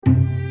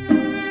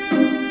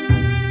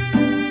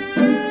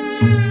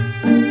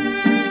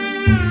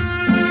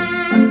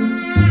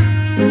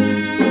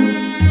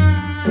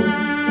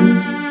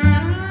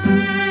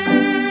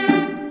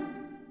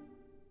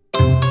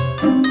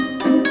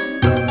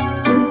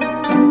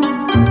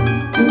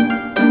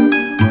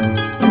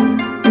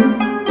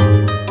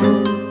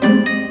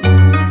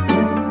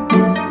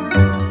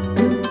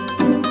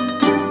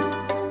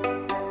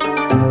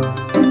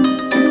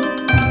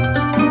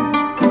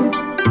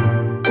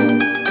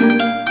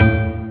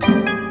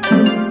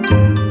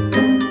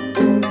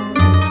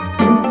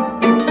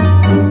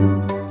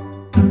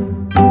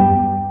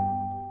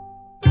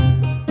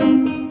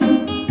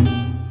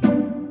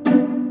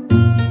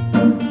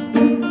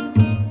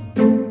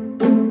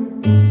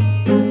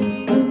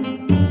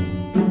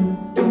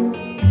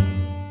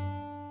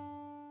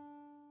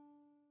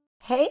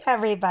Hey, Hey,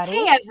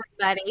 everybody.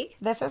 everybody.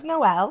 This is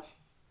Noelle,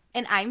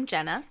 And I'm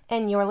Jenna.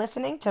 and you're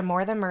listening to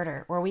More Than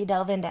Murder, where we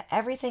delve into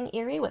everything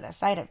eerie with a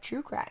side of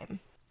true crime.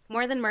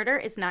 More Than Murder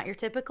is not your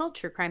typical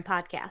true crime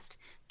podcast.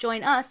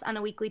 Join us on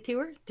a weekly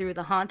tour through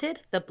the haunted,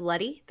 the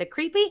bloody, the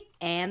creepy,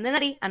 and the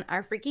nutty on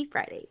our Freaky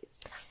Fridays.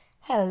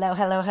 Hello,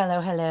 hello,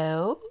 hello,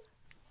 hello.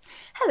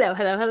 Hello,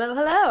 hello, hello,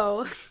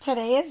 hello.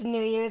 Today is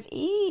New Year's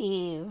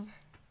Eve.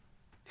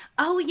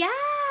 Oh,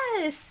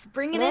 yes.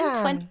 Bringing in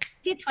Man,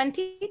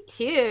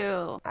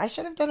 2022. I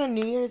should have done a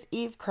New Year's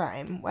Eve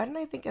crime. Why didn't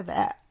I think of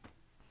that?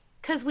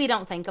 Because we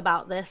don't think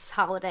about this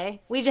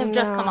holiday. We have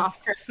just come No,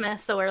 off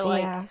Christmas, so we're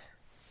like, yeah.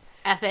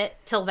 F it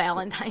till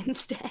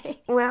Valentine's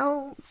Day.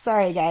 Well,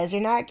 sorry guys,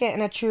 you're not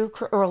getting a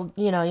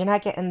you're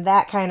not getting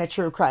that kind of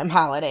true crime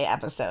holiday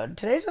episode.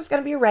 Today's just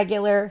going to be a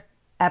regular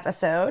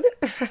episode.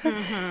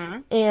 Mm-hmm.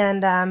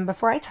 And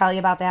before I tell you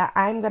about that,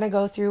 I'm going to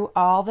go through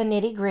all the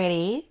nitty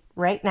gritty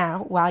right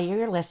now while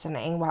you're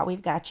listening, while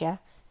we've got you,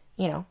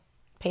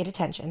 paid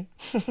attention.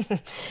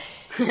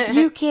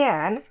 You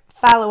can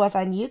follow us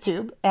on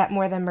YouTube at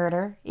More Than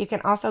Murder. You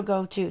can also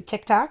go to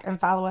TikTok and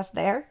follow us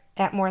there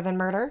at More Than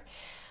Murder.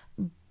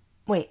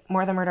 Wait,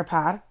 More Than Murder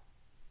Pod.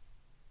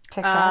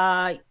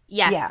 TikTok.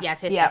 Yes, Yeah, yes,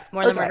 yes, yeah. yes.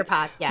 More Than Okay. Murder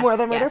Pod. Yes, More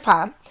Than Murder yes.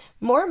 Pod.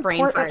 More Brain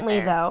fart importantly,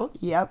 there. though,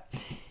 yep,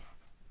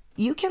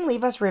 you can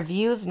leave us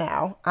reviews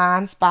now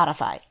on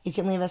Spotify. You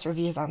can leave us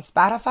reviews on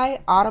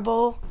Spotify,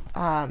 Audible.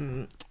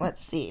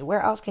 Let's see,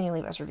 where else can you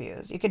leave us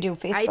reviews? You could do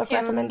Facebook iTunes.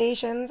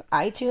 recommendations,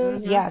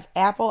 iTunes, Mm-hmm. yes,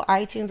 Apple,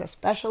 iTunes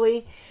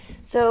especially.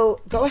 So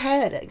go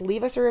ahead,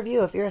 leave us a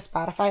review. If you're a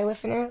Spotify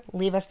listener,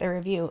 leave us the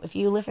review. If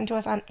you listen to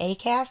us on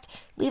Acast,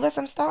 leave us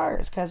some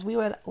stars because we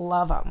would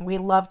love them. We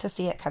love to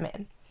see it come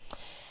in.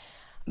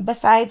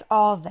 Besides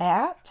all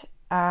that,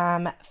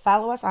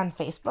 follow us on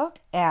Facebook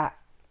at,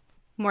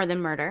 More Than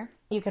Murder.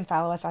 you can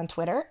follow us on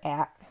Twitter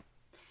at,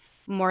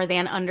 More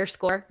Than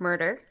underscore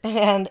murder.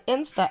 and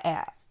Insta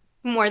at.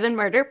 More Than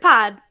Murder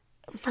Pod.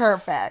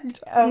 Perfect.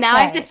 Now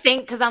I have to Okay.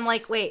 think because I'm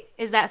like, wait,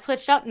 is that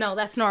switched up? No,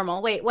 that's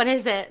normal. Wait, what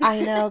is it?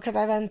 I know because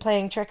I've been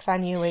playing tricks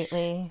on you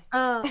lately.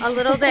 Oh, a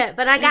little bit,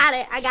 but I got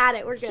it. I got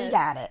it. We're She good.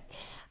 got it.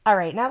 All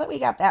right, now that we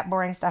got that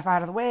boring stuff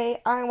out of the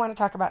way, I want to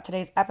talk about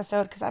today's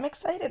episode because I'm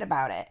excited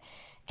about it.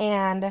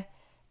 And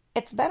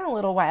it's been a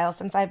little while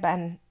since I've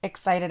been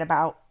excited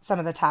about some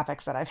of the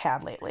topics that I've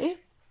had lately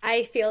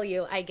I feel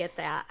you. I get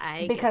that.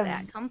 I get that because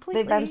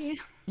they've been,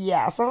 completely.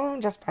 yeah, some of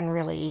them just been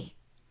really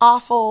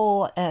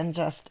awful and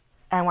just,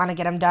 I want to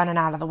get them done and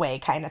out of the way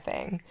kind of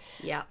thing.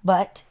 Yeah.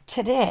 But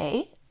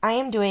today, I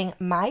am doing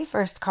my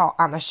first call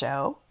on the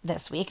show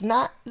this week,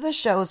 not the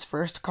show's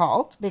first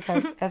call,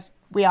 because as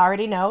we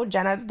already know,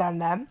 Jenna's done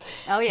them,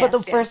 Oh, but yes, the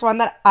yes. first one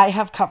that I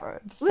have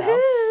covered. So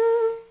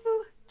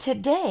Woohoo!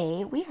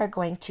 today, we are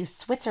going to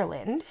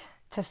Switzerland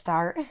to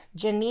start,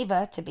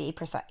 Geneva to be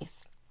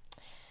precise.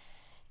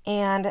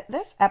 And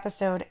this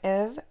episode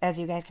is, as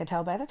you guys can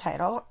tell by the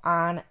title,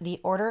 on the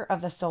Order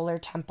of the Solar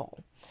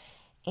Temple.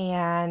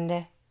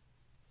 And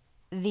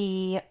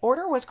the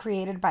order was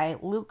created by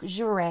Luc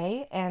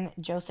Jouret and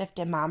Joseph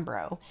de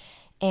Mombro.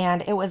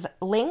 And it was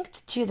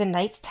linked to the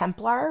Knights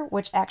Templar,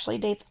 which actually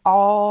dates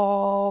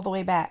all the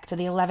way back to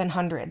the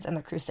 1100s and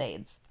the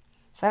Crusades.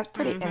 So that's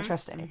pretty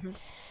interesting.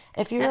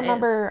 If you That is.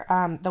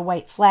 remember the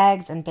white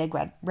flags and big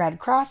red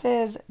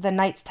crosses, the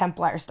Knights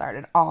Templar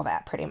started all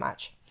that pretty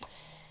much.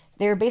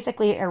 They were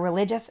basically a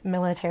religious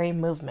military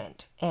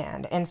movement.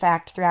 And in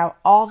fact, throughout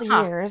all the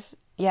Huh. years,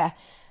 yeah,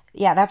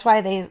 that's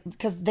why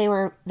because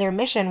their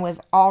mission was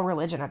all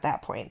religion at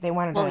that point. They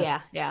wanted Well, to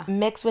yeah, yeah.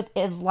 mix with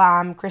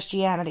Islam,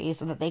 Christianity,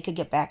 so that they could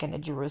get back into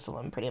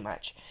Jerusalem pretty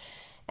much.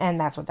 And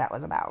that's what that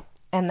was about.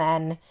 And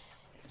then,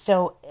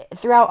 so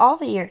throughout all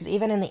the years,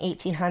 even in the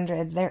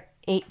 1800s, there,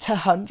 eight to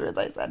hundreds,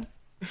 I said,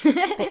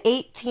 the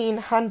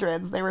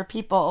 1800s, there were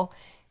people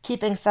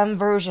keeping some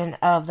version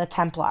of the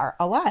Templar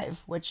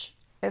alive, which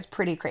is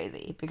pretty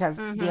crazy because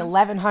the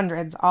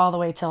 1100s all the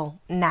way till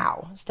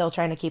now, still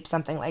trying to keep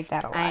something like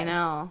that I alive.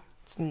 know.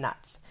 It's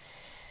nuts.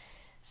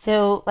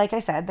 So, like I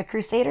said, the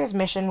Crusaders'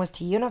 mission was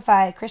to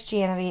unify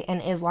Christianity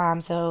and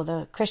Islam so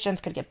the Christians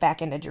could get back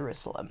into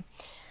Jerusalem.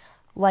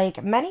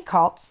 Like many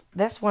cults,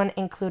 this one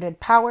included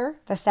power,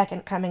 the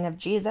second coming of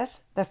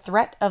Jesus, the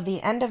threat of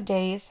the end of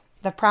days,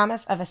 the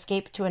promise of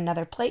escape to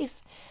another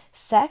place,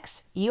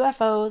 sex,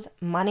 UFOs,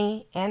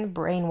 money, and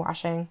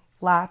brainwashing.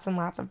 Lots and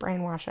lots of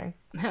brainwashing,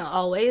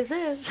 Always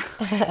is.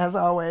 as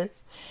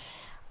always.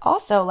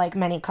 Also, like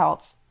many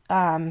cults,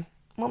 well,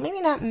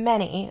 maybe not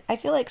many. I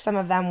feel like some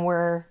of them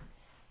were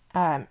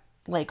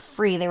like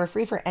free. They were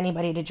free for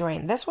anybody to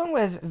join. This one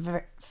was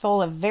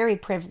full of very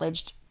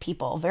privileged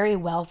people, very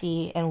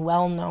wealthy and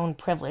well-known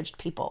privileged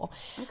people.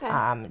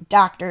 Okay.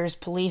 Doctors,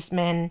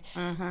 policemen,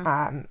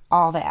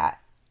 all that.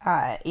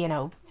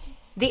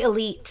 The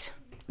elite.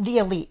 The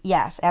elite,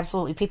 yes,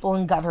 absolutely. People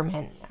in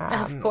government.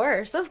 Of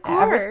course, of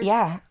course.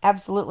 Yeah,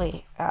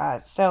 absolutely.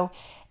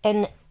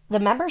 And the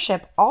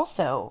membership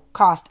also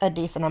cost a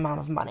decent amount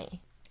of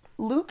money.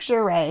 Luc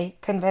Jouret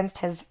convinced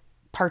his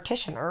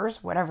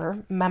partitioners,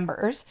 whatever,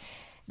 members,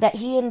 that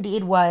he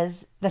indeed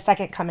was the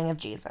second coming of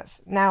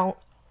Jesus. Now,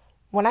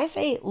 when I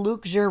say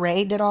Luc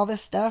Jouret did all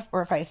this stuff,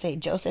 or if I say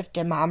Joseph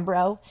de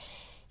Membro,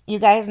 you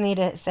guys need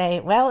to say,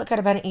 well, it could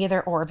have been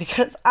either or,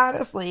 because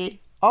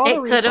honestly, all the It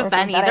could have resources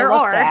been that I either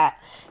looked or.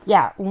 at,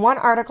 yeah, one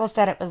article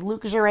said it was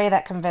Luc Jouret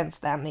that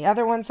convinced them. The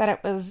other one said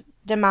it was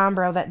de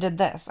Membro that did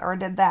this or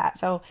did that.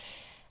 So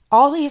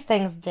all these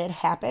things did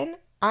happen.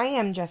 I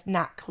am just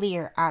not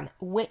clear on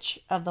which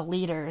of the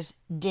leaders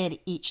did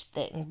each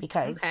thing,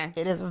 because Okay.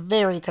 it is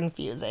very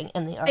confusing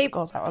in the They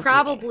articles I was reading.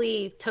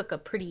 probably took a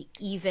pretty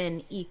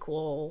even,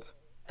 equal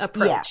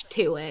approach Yes.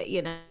 to it.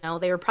 You know,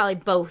 they were probably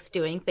both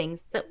doing things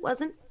that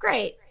wasn't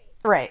great.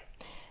 Right.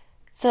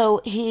 So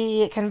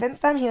he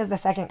convinced them he was the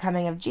second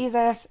coming of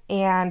Jesus,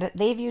 and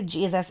they viewed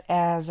Jesus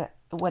as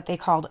what they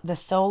called the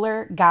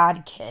solar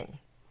God King.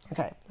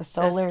 Okay, the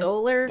solar, The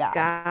solar God,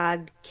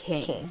 god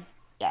king. King.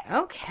 Yes.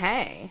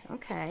 Okay.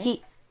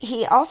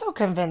 He also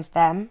convinced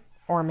them,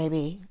 or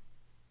maybe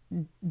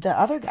the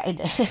other guy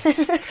did,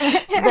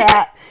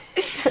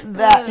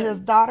 that his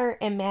daughter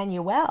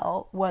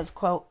Emmanuel was,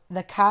 quote,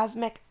 the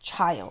cosmic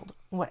child,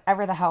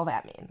 whatever the hell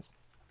that means.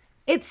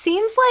 It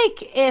seems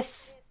like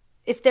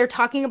if they're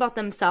talking about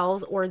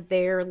themselves or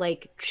their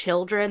like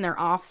children, their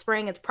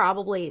offspring, it's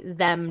probably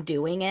them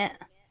doing it,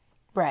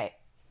 Right.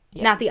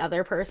 Yeah. not the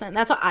other person.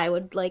 That's what I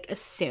would like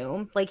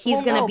assume. Like he's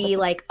Well, gonna no, be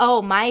but like,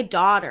 oh, my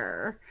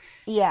daughter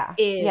Yeah.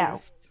 is, Yeah.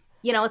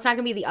 you know, it's not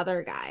gonna be the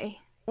other guy.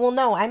 Well,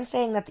 no, I'm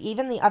saying that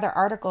even the other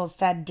articles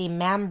said de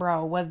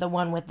Membro was the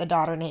one with the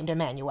daughter named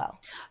Emmanuel.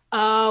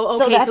 Oh,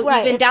 So okay. that's So,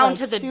 why even it's, down like,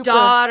 to the super-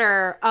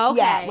 daughter. Okay.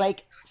 Yeah,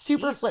 like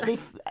super Jesus. flip.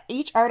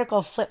 Each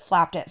article flip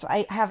flopped it, so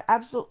I have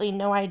absolutely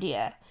no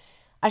idea.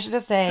 I should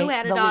just say who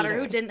had a the daughter,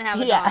 who leaders. didn't have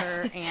a Yeah.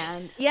 daughter,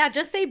 and yeah,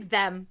 just say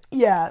them.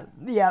 Yeah.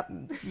 Yeah.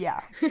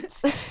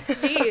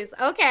 Jeez.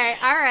 Okay.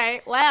 All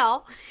right.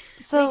 Well,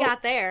 So, we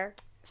got there.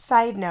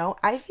 side note,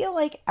 I feel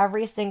like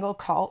every single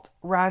cult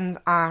runs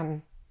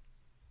on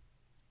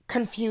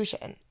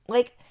confusion.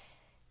 Like,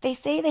 they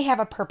say they have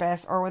a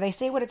purpose, or they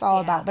say what it's all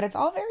Yeah. about, but it's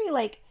all very,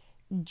 like,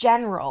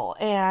 general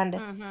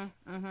and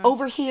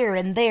over here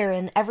and there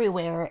and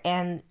everywhere,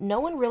 and no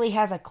one really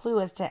has a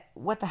clue as to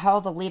what the hell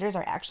the leaders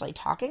are actually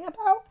talking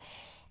about.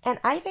 And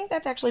I think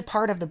that's actually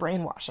part of the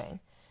brainwashing.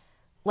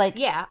 Like,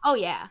 Yeah. Oh,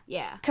 yeah.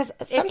 Yeah. because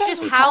It's sometimes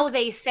just we how talk,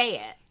 they say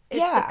it. It's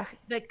Yeah.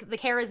 the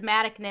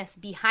charismaticness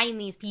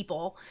behind these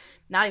people.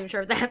 Not even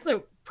sure if that's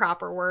a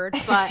proper word,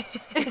 but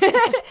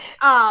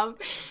um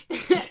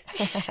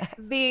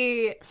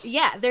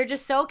they're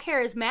just so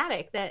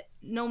charismatic that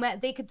no matter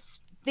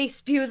they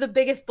spew the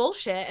biggest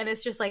bullshit, and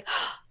it's just like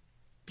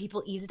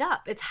people eat it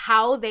up. It's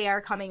how they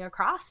are coming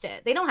across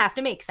it. They don't have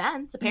to make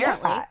sense,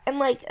 apparently. Yeah.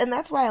 And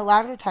that's why a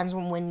lot of the times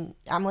when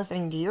I'm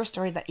listening to your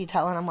stories that you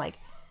tell, and I'm like,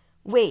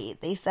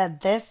 wait, they said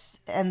this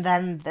and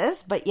then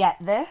this, but yet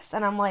this,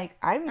 and I'm like,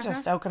 I'm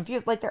just so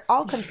confused. Like, they're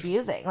all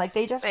confusing. Like,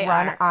 they just They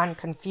run are. on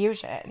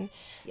confusion.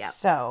 Yep.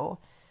 So,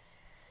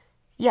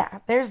 yeah,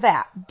 there's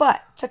that.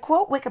 But to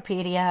quote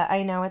Wikipedia,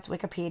 I know it's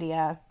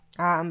Wikipedia,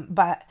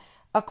 but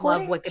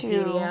according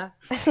Wikipedia.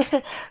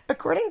 to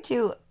according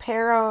to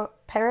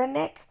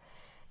Peronick,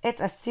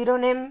 it's a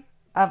pseudonym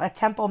of a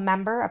temple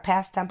member, a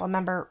past temple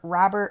member,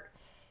 Robert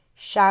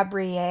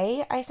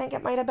Chabrier, I think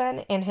it might have been,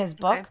 in his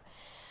book. Okay.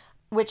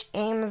 Which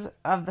aims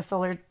of the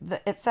solar,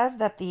 it says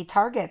that the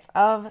targets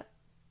of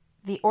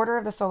the Order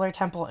of the Solar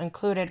Temple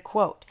included,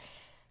 quote,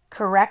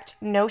 correct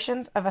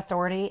notions of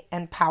authority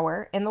and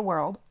power in the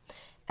world,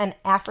 an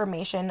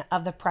affirmation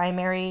of the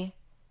primacy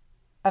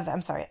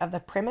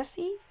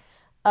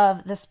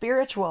of the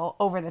spiritual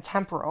over the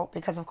temporal,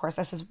 because of course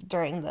this is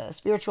during the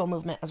spiritual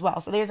movement as well.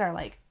 So these are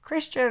like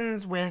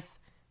Christians with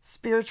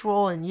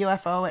spiritual and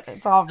UFO, and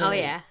it's all Oh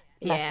very yeah.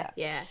 messed Yeah, up.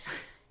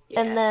 yeah.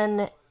 And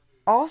then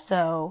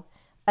also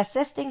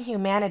assisting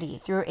humanity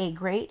through a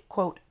great,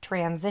 quote,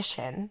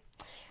 transition,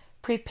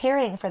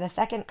 preparing for the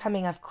second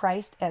coming of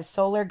Christ as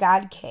solar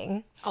God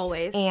King,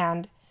 Always.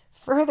 and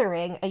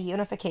furthering a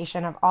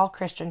unification of all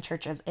Christian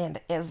churches and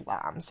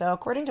Islam. So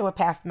according to a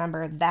past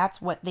member,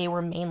 that's what they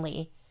were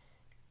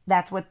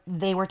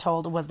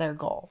told was their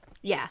goal.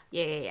 Yeah.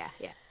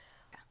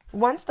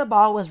 Once the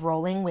ball was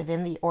rolling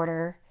within the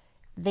order,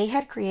 they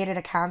had created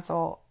a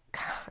console.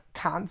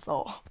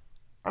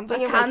 I'm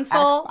thinking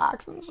console? like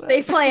Xbox and shit.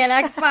 They play an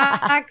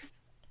Xbox.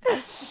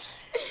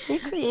 They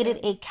created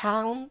a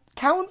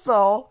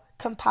council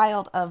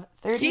compiled of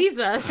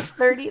Jesus.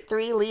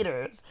 33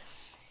 leaders.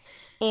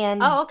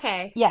 And Oh,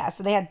 okay. yeah,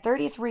 so they had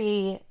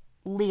 33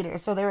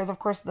 leaders. So there was, of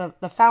course, the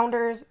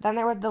founders, then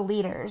there were the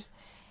leaders.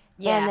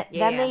 Yeah. And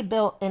then they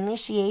built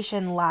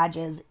initiation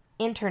lodges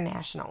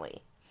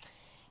internationally.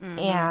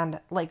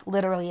 And like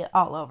literally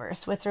all over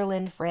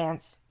Switzerland,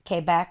 France,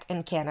 Quebec,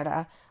 and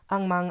Canada,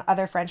 among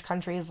other French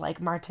countries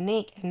like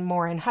Martinique and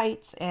Morin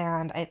Heights.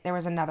 And there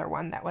was another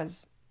one that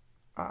was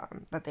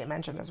that they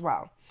mentioned as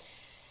well.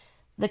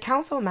 The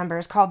council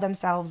members called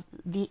themselves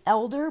the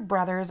Elder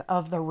Brothers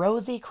of the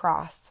Rosy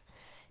Cross,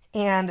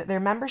 and their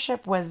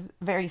membership was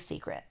very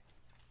secret.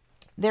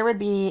 There would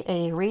be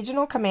a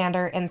regional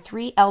commander and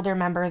 3 elder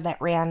members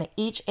that ran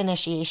each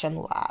initiation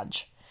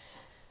lodge.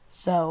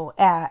 So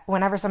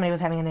whenever somebody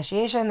was having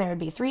initiation, there would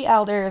be 3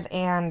 elders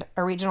and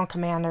a regional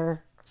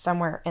commander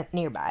somewhere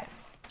nearby.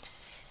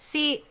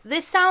 See,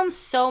 this sounds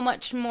so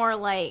much more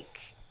like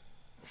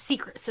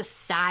secret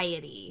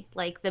society,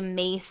 like the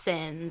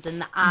Masons and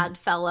the Odd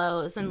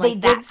Fellows and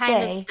like that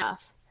kind of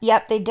stuff.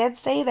 Yep, they did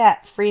say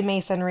that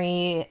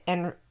Freemasonry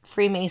and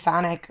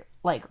Freemasonic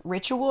like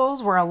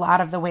rituals were a lot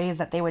of the ways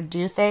that they would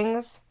do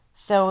things.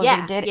 So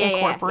they did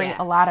incorporate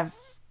a lot of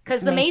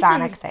because the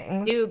Masonic Masons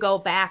things do go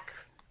back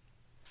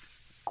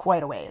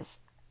quite a ways.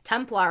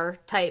 Templar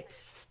type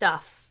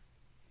stuff.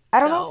 I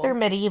don't know if they're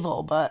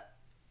medieval, but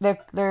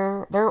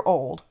they're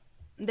old.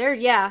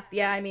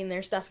 I mean,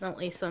 there's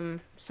definitely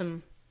some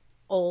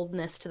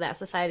oldness to that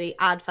society.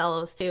 Odd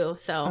Fellows too.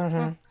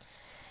 So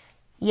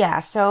yeah.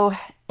 So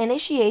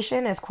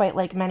initiation is quite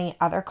like many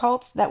other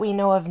cults that we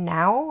know of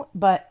now,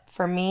 but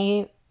for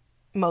me,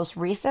 most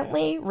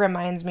recently,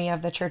 reminds me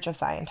of the Church of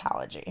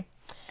Scientology.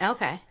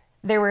 Okay.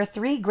 There were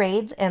 3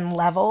 grades and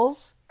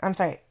levels.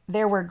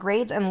 There were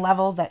grades and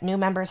levels that new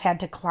members had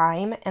to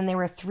climb, and there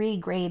were 3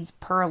 grades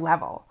per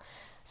level.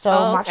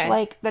 So much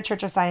like the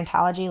Church of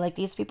Scientology, like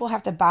these people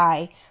have to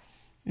buy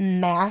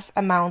mass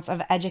amounts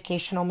of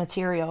educational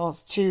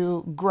materials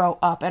to grow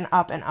up and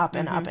up and up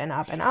and up and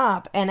up and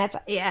up. And it's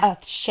a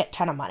shit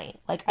ton of money.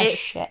 Like a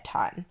shit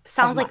ton.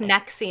 Sounds like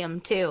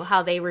NXIVM too,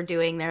 how they were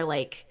doing their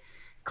like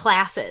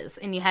classes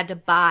and you had to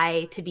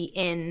buy to be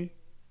in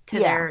to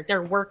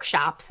their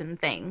workshops and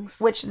things.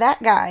 Which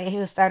that guy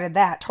who started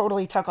that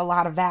totally took a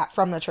lot of that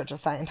from the Church of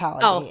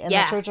Scientology.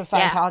 The Church of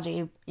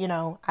Scientology, you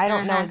know, I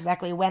don't know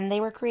exactly when they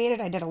were created.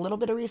 I did a little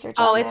bit of research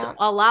on that. It's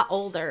a lot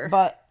older.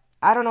 But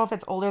I don't know if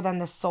it's older than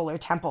this Solar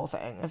Temple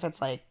thing. If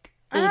it's like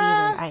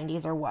 80s or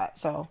 90s or what.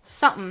 So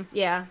something,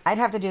 yeah. I'd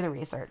have to do the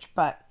research.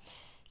 But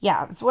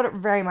yeah, that's what it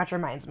very much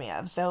reminds me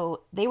of.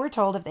 So they were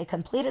told if they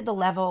completed the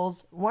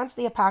levels, once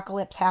the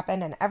apocalypse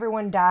happened and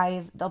everyone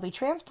dies, they'll be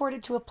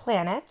transported to a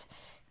planet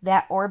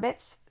that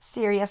orbits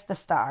Sirius the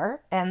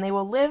star, and they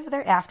will live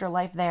their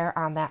afterlife there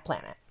on that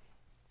planet.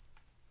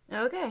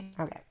 Okay.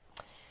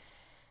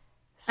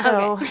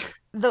 So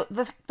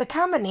the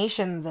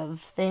combinations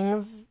of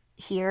things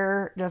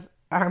here just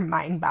are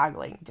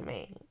mind-boggling to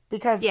me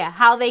because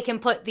how they can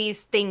put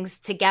these things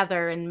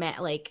together and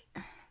like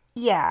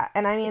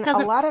and I mean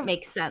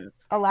makes sense.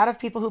 A lot of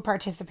people who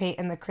participate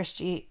in the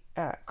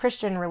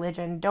Christian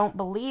religion don't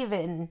believe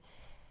in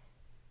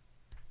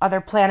other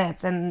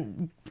planets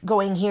and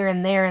going here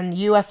and there and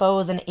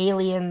UFOs and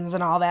aliens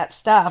and all that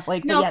stuff.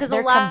 Like, no, yet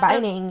they're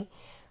combining.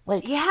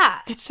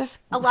 It's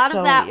just a lot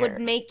of that would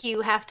make you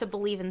have to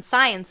believe in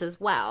science as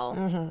well.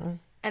 Mm-hmm.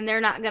 And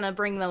they're not going to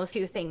bring those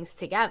two things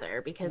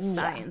together because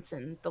science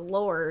and the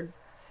Lord,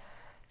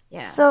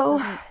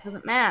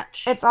 doesn't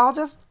match. It's all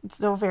just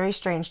so very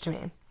strange to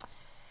me.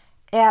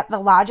 At the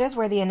lodges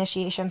where the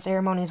initiation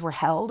ceremonies were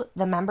held,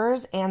 the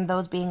members and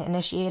those being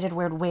initiated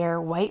would wear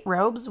white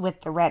robes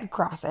with the red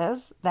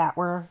crosses that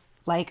were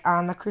like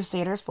on the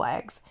Crusaders'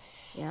 flags.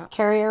 Yeah.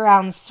 Carry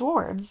around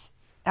swords.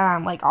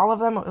 Like all of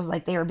them, it was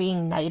like they were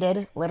being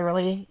knighted,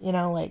 literally, you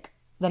know, like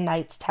the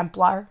Knights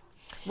Templar.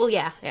 Well,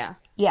 yeah.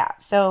 Yeah,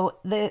 so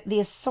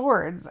these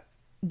swords,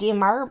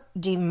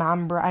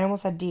 DiMambro, I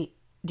almost said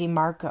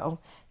DiMarco.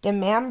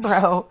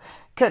 DiMambro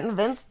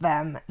convinced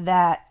them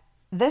that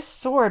this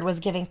sword was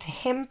given to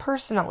him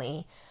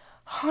personally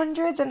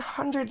hundreds and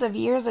hundreds of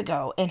years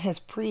ago in his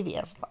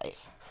previous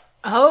life.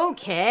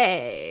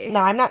 Okay.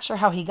 Now, I'm not sure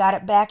how he got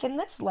it back in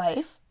this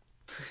life,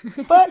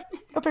 but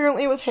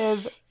apparently it was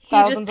his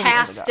thousands of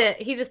years ago.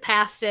 He just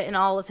passed it in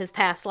all of his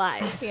past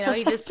lives. You know,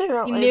 he just he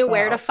knew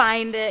where to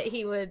find it.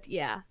 He would,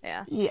 yeah.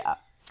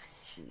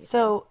 Jeez.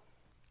 So,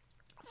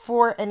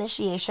 for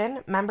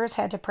initiation, members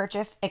had to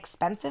purchase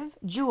expensive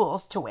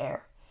jewels to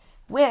wear,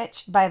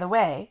 which, by the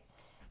way,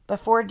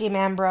 before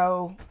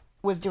DiMambro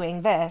was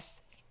doing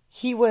this,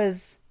 he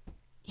was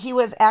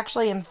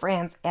actually in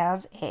France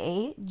as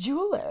a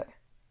jeweler.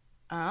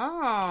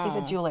 Oh. He's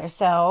a jeweler.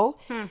 So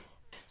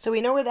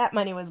we know where that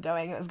money was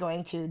going. It was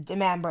going to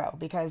DiMambro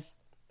because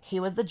he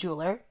was the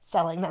jeweler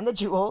selling them the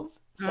jewels.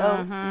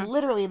 So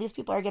literally these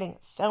people are getting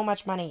so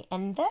much money.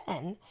 And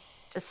then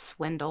just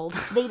swindled.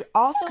 They'd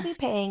also be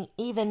paying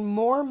even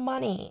more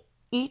money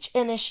each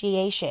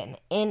initiation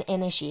in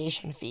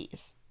initiation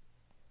fees.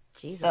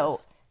 Jesus.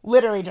 So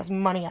literally just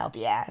money out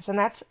the ass. And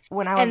that's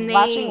when I was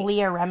watching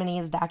Leah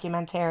Remini's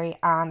documentary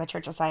on the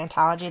Church of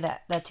Scientology,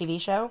 the TV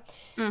show.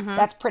 Mm-hmm.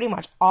 That's pretty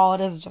much all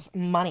it is, just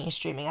money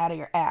streaming out of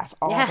your ass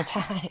all the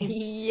time.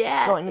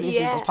 Yeah. Going to these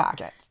people's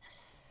pockets.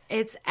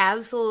 It's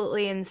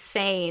absolutely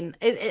insane.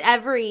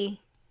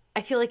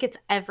 I feel like it's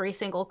every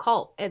single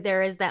cult.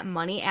 There is that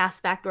money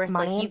aspect where it's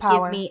money like, you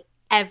power. Give me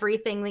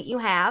everything that you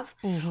have,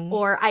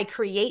 or I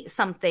create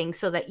something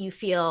so that you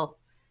feel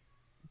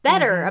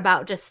better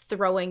about just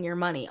throwing your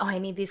money. Oh, I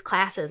need these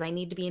classes. I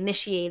need to be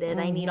initiated.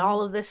 I need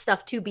all of this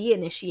stuff to be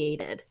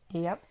initiated.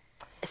 Yep.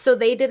 So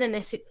they did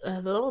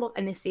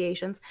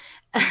initiations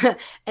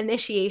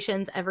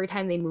initiations every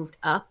time they moved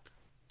up.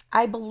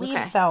 I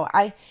believe so.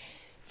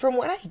 From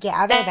what I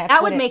gather, That that's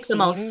what would it make the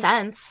most seems.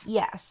 sense.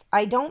 Yes.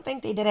 I don't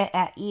think they did it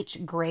at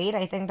each grade.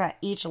 I think that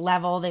each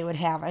level they would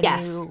have a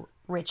Yes. new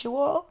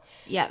ritual.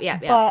 Yeah.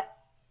 But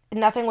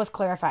nothing was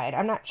clarified.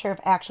 I'm not sure if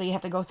actually you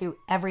have to go through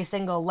every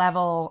single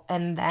level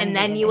and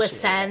then you initiate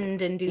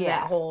ascend it. and do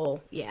Yeah. that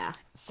whole, yeah.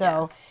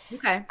 So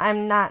Okay.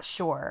 I'm not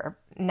sure.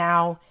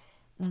 Now,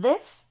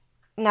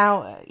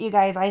 you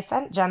guys, I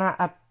sent Jenna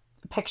a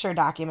picture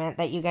document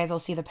that you guys will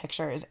see the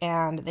pictures,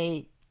 and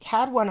they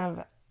had one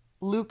of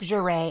Luc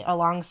Jouret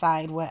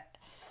alongside what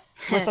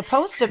was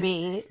supposed to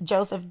be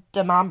Joseph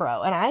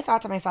DeMambro. And I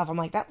thought to myself, I'm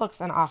like, that looks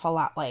an awful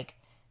lot like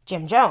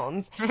Jim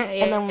Jones.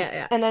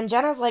 And then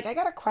Jenna's like, I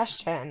got a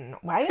question.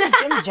 Why is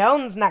Jim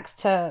Jones next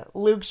to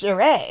Luc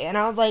Jouret? And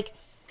I was like,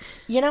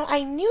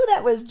 I knew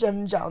that was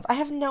Jim Jones. I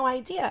have no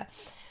idea.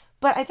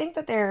 But I think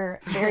that they're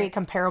very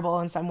comparable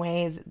in some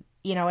ways,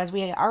 as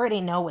we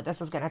already know what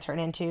this is going to turn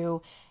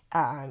into,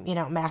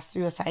 mass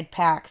suicide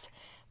pacts.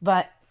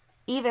 But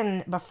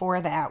even before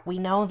that, we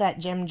know that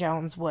Jim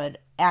Jones would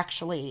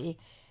actually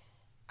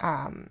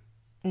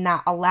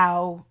not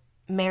allow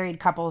married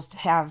couples to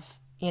have,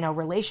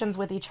 relations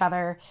with each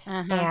other,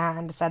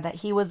 and said that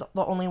he was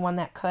the only one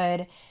that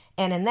could.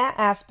 And in that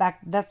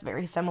aspect, that's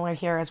very similar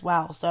here as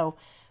well. So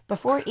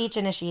before each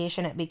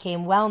initiation, it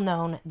became well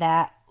known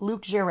that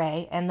Luc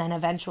Jouret, and then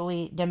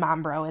eventually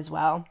DeMambro as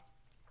well,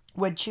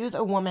 would choose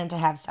a woman to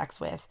have sex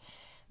with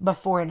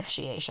before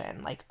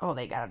initiation. Like, oh,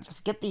 they gotta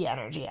just get the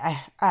energy. I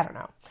don't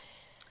know.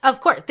 Of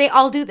course, they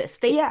all do this.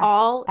 They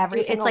all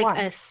every single it's like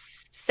one. a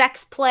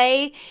sex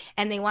play,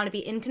 and they want to be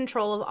in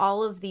control of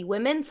all of the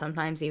women,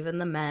 sometimes even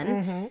the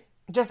men.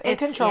 Just in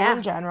control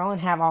in general,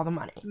 and have all the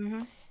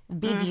money.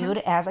 Be viewed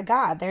as a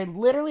god. They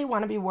literally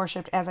want to be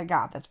worshipped as a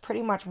god. That's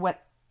pretty much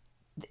what,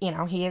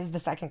 he is the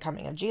second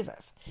coming of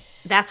Jesus.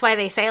 That's why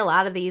they say a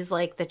lot of these,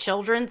 like the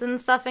children's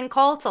and stuff in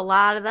cults, a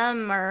lot of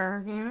them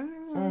are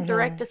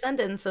direct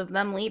descendants of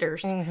them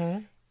leaders.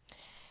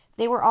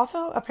 They were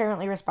also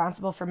apparently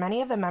responsible for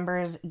many of the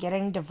members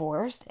getting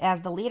divorced,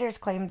 as the leaders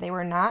claimed they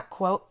were not,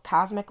 quote,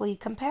 cosmically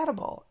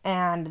compatible.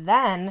 And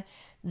then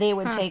they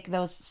would take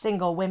those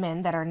single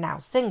women that are now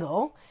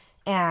single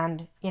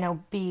and,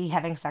 be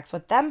having sex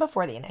with them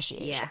before the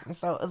initiation. Yeah.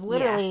 So it was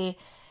literally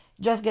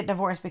just get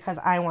divorced because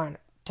I want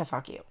to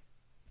fuck you.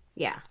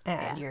 Yeah.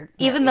 And you're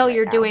even though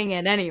you're doing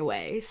it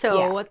anyway.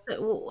 So what the...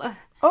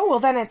 Oh, well,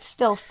 then it's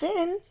still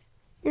sin.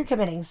 You're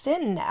committing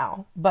sin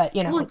now. But,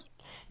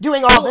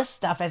 doing all this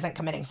stuff isn't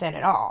committing sin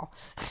at all.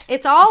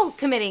 It's all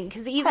committing,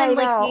 because even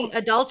like the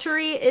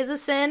adultery is a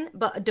sin,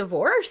 but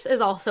divorce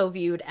is also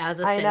viewed as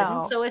a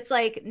sin. So it's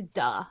like,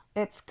 duh.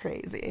 It's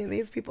crazy.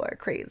 These people are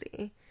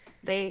crazy.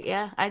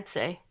 I'd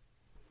say.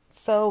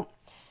 So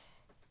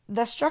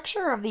the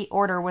structure of the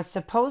order was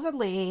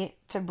supposedly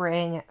to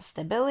bring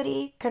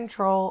stability,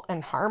 control,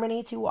 and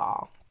harmony to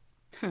all.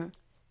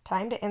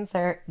 Time to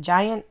insert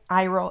giant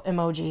eye roll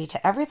emoji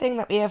to everything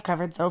that we have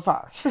covered so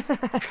far.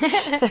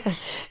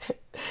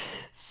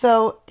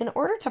 So, in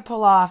order to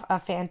pull off a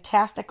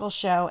fantastical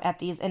show at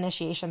these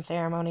initiation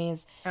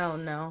ceremonies... Oh,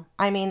 no.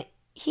 I mean,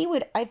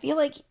 I feel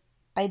like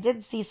I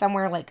did see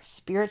somewhere like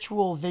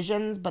spiritual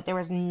visions, but there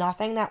was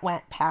nothing that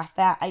went past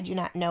that. I do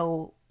not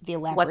know the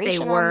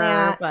elaboration on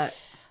that. But...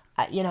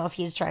 if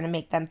he's trying to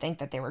make them think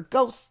that there were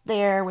ghosts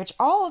there, which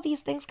all of these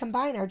things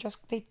combined are just...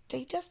 They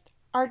just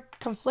are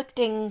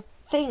conflicting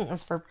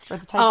things for the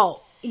type.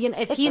 Oh,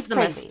 if he's the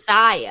crazy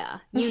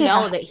Messiah,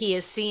 know that he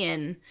is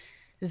seeing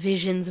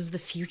visions of the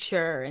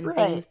future and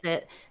things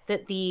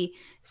that the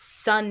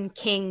Sun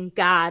King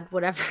God,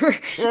 whatever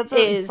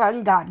is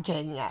Sun God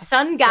King, yes.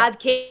 Sun God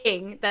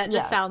King. That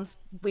just sounds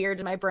weird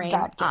in my brain.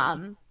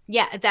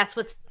 That's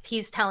what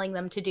he's telling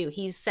them to do.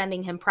 He's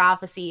sending him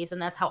prophecies,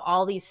 and that's how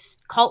all these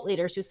cult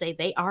leaders who say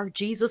they are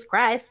Jesus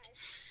Christ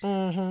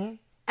end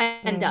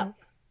up.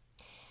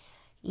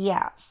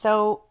 Yeah,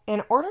 so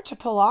in order to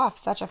pull off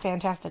such a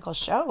fantastical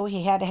show,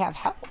 he had to have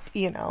help,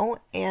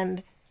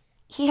 and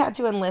he had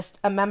to enlist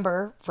a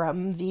member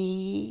from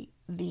the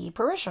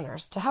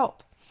parishioners to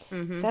help.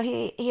 So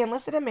he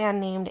enlisted a man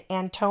named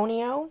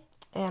Antonio,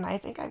 and I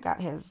think I've got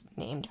his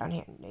name down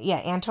here.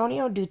 Yeah,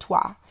 Antonio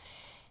Dutoit,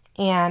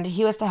 and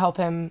he was to help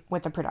him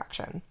with the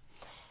production.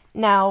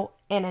 Now,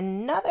 in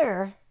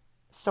another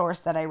source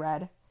that I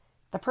read,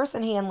 the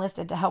person he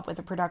enlisted to help with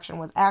the production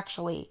was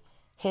actually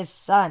his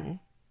son,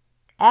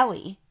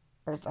 Ellie,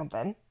 or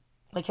something,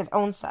 like his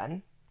own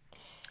son.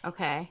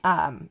 Okay.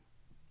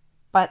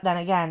 But then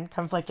again,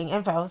 conflicting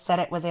info said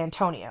it was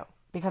Antonio,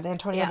 because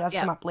Antonio does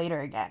come up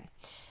later again.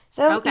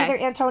 So either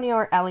Antonio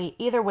or Ellie,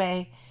 either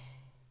way,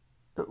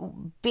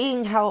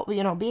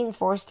 being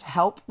forced to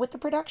help with the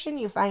production,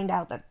 you find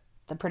out that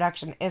the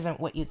production isn't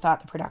what you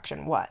thought the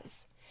production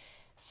was.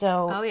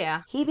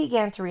 So he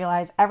began to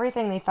realize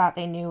everything they thought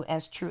they knew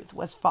as truth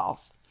was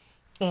false.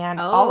 And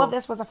all of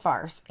this was a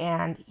farce,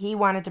 and he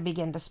wanted to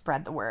begin to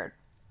spread the word.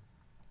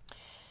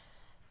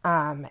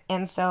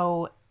 And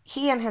so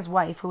he and his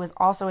wife, who was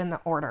also in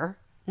the order,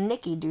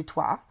 Nikki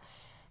Dutoit,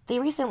 they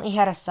recently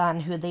had a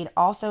son who they'd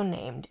also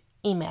named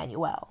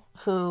Emmanuel,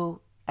 who,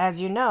 as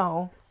you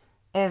know,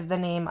 is the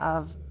name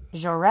of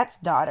Jouret's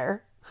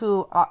daughter,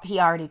 who he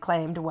already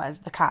claimed was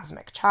the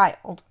cosmic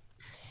child.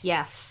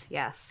 Yes,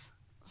 yes.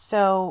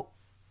 So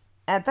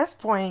at this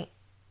point,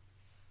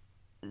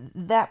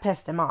 that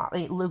pissed him off.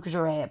 Luke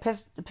Jure. It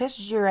pissed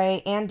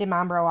Jure and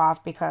DiMambro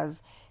off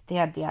because they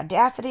had the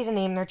audacity to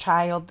name their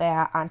child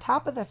that, on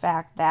top of the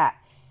fact that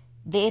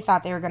they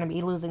thought they were going to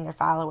be losing their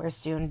followers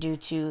soon due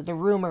to the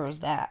rumors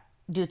that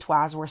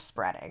Dutois were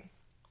spreading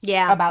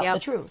about the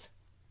truth.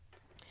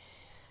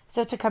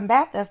 So to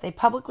combat this, they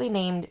publicly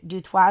named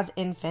Dutois'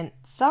 infant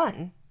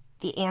son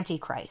the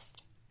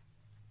Antichrist.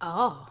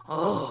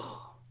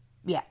 Oh.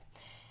 Yeah.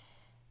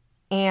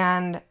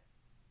 And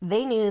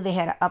they knew they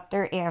had to up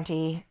their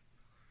ante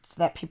so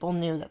that people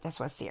knew that this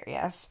was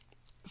serious.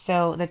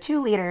 So the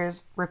two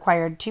leaders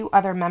required two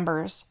other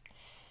members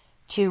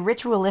to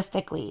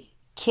ritualistically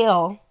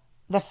kill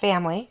the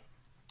family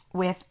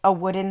with a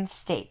wooden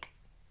stake.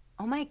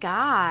 Oh my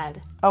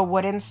God. A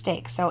wooden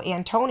stake. So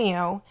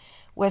Antonio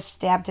was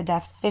stabbed to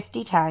death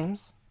 50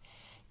 times.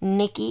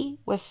 Nikki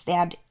was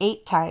stabbed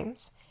 8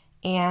 times.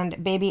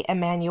 And baby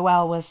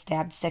Emmanuel was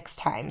stabbed 6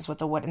 times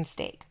with a wooden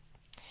stake.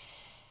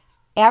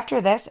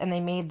 After this, and they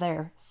made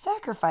their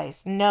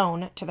sacrifice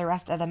known to the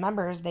rest of the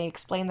members, they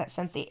explained that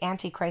since the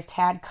Antichrist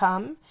had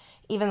come,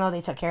 even though they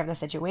took care of the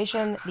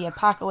situation, the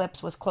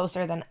apocalypse was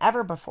closer than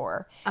ever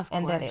before,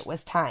 and that it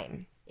was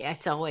time. Yeah,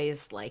 it's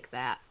always like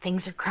that.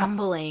 Things are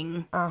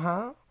crumbling.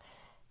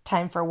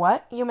 Time for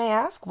what, you may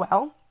ask?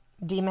 Well,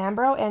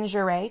 DiMambro and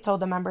Jure told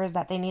the members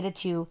that they needed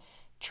to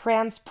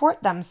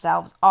transport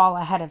themselves all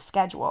ahead of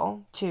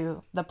schedule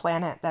to the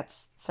planet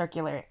that's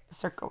circling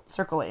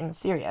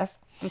Sirius.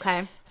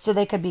 Okay. So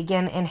they could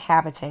begin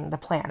inhabiting the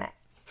planet.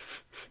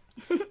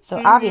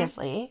 So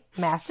obviously,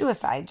 mass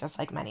suicide, just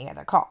like many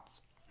other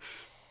cults.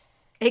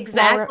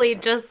 Exactly,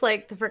 just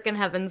like the freaking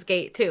Heaven's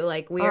Gate, too.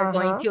 Like, we are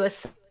going to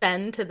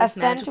ascend to this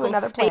magical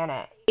another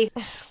planet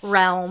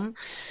realm.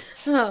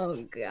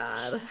 Oh,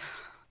 God.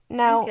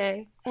 Now,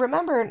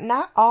 remember,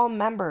 not all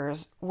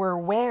members were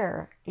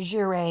where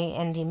Jure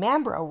and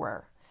DiMambro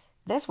were.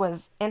 This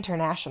was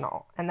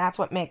international, and that's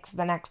what makes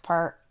the next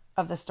part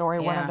of the story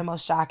one of the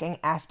most shocking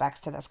aspects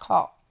to this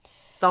cult.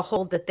 The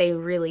hold that they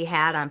really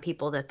had on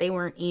people that they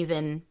weren't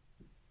even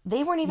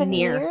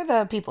near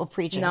the people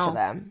preaching to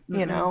them,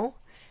 you know?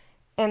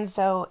 And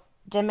so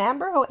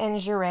DiMambro and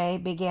Jure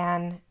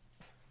began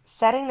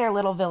setting their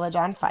little village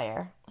on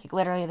fire. Like,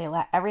 literally, they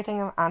let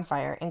everything on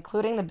fire,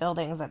 including the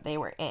buildings that they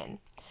were in,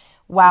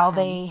 while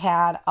they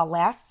had a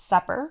last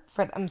supper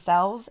for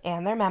themselves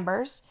and their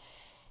members.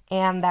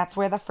 And that's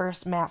where the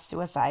first mass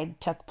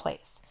suicide took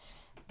place.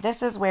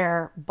 This is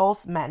where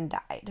both men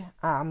died,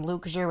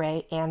 Luke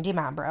Jure and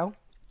DiMambro.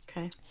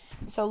 Okay.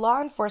 So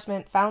law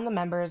enforcement found the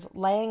members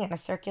laying in a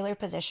circular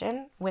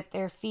position with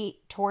their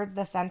feet towards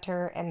the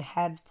center and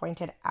heads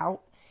pointed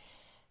out,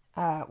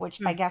 which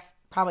I guess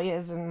probably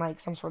is in like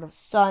some sort of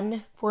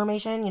sun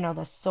formation, you know,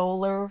 the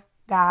solar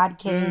god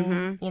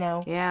king, you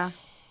know. Yeah.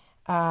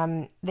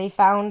 They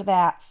found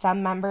that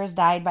some members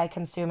died by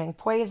consuming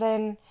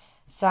poison,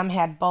 some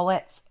had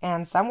bullets,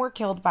 and some were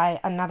killed by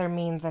another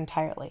means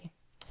entirely.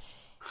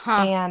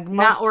 And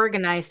not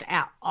organized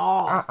at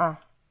all.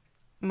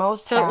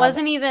 So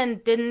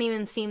it didn't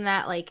even seem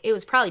that, like, it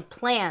was probably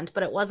planned,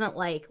 but it wasn't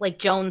like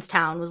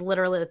Jonestown was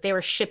literally that they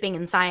were shipping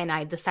in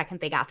cyanide the second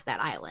they got to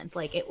that island.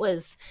 Like, it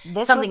was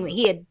something that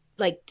he had,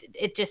 like,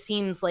 it just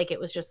seems like it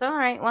was just, all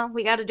right, well,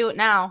 we got to do it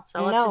now,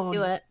 so let's just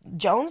do it.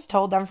 Jones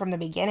told them from the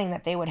beginning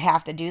that they would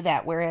have to do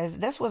that, whereas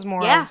this was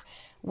more of,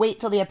 wait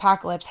till the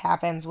apocalypse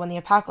happens. When the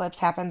apocalypse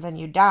happens and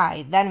you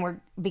die,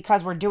 then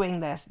because we're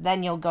doing this,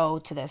 then you'll go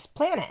to this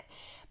planet.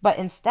 But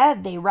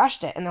instead, they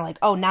rushed it, and they're like,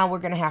 "Oh, now we're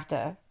gonna have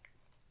to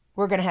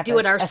do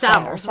it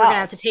ourselves. We're gonna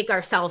have to take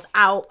ourselves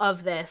out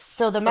of this."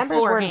 So the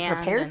members weren't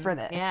prepared for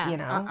this. You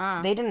know,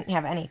 they didn't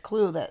have any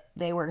clue that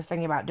they were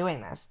thinking about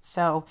doing this.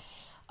 So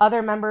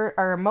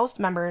most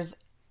members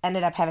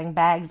ended up having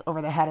bags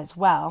over their head as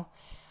well.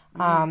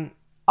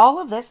 All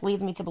of this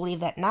leads me to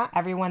believe that not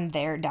everyone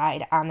there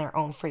died on their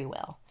own free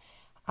will.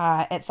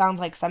 It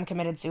sounds like some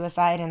committed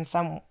suicide and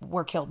some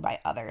were killed by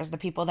others. The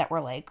people that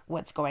were like,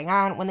 what's going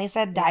on? When they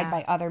said died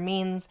by other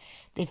means,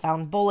 they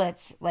found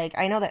bullets. Like,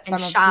 I know that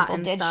some of people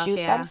did shoot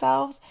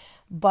themselves,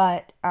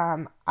 but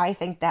I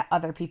think that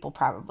other people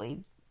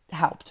probably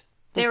helped.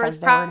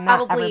 Because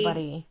not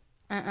everybody...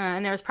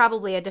 And there was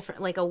probably a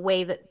different, like, a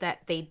way that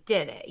they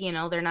did it. You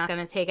know, they're not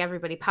going to take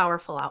everybody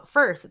powerful out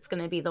first. It's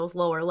going to be those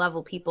lower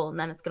level people, and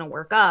then it's going to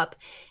work up.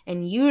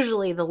 And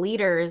usually the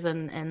leaders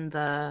and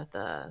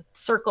the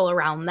circle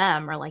around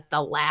them are like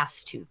the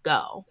last to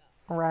go.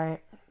 Right.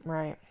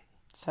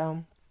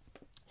 So,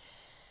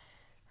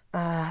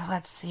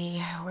 let's see,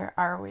 where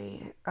are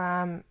we?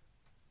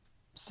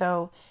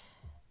 So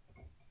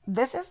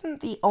this isn't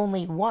the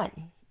only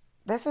one.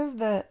 This is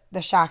the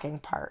shocking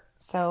part.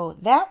 So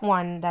that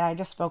one that I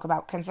just spoke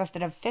about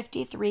consisted of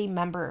 53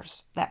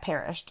 members that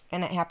perished,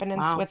 and it happened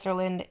in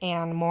Switzerland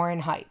and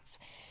Morin Heights.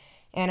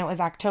 And it was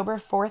October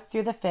 4th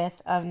through the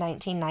 5th of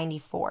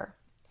 1994.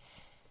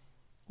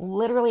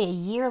 literally a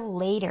year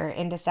later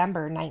in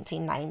December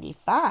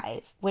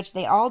 1995, which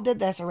they all did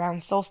this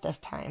around solstice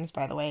times,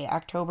 by the way.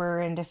 October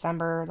and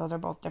December, those are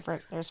both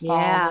different. There's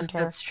fall and Yeah,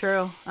 winter. that's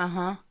true.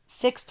 Uh-huh.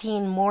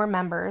 16 more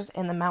members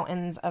in the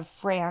mountains of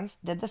France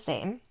did the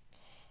same,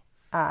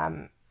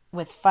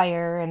 with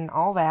fire and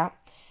all that.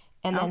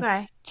 And then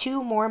Okay.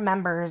 two more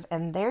members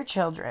and their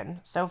children,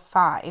 so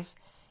five,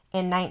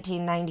 in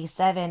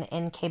 1997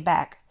 in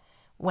Quebec,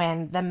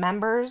 when the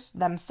members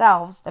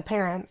themselves, the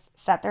parents,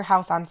 set their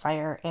house on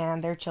fire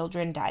and their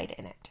children died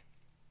in it.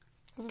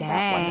 Isn't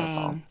that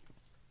wonderful? Dang.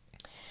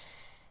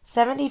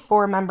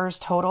 74 members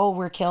total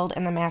were killed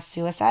in the mass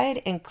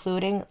suicide,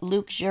 including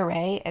Luc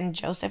Jouret and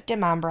Joseph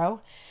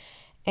DeMambro.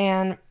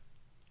 And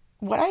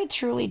what I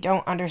truly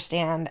don't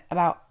understand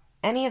about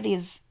any of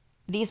these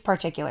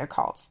particular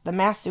cults, the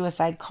mass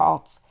suicide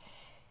cults,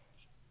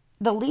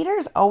 the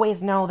leaders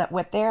always know that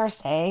what they are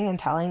saying and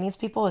telling these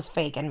people is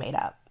fake and made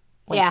up.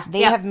 Like, Yeah.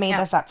 they Yep. have made Yep.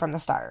 this up from the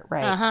start,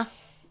 right? Uh-huh.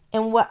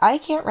 And what I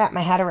can't wrap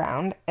my head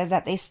around is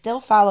that they still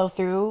follow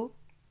through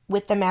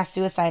with the mass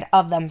suicide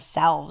of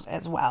themselves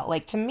as well.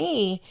 Like, to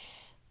me,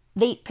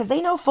 because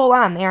they know full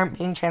on they aren't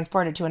being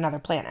transported to another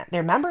planet.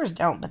 Their members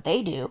don't, but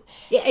they do.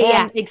 Yeah,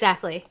 yeah,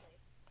 exactly.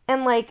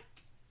 And like,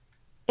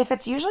 if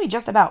it's usually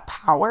just about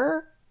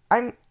power,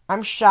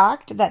 I'm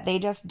shocked that they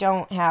just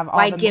don't have all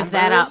Why the give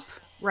that up members.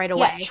 right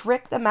Yeah, away?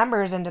 trick the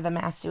members into the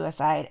mass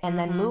suicide and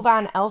then move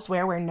on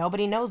elsewhere where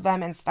nobody knows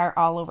them and start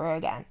all over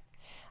again.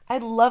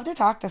 I'd love to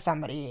talk to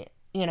somebody,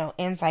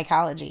 in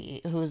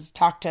psychology who's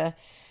talked to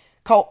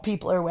cult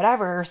people or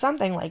whatever or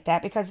something like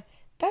that, because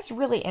that's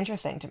really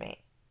interesting to me.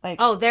 Like,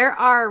 Oh, there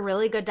are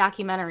really good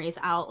documentaries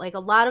out. Like a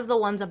lot of the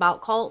ones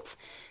about cults,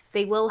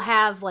 they will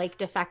have like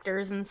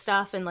defectors and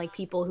stuff and like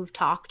people who've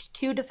talked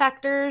to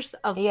defectors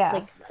of Yeah.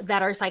 like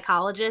that are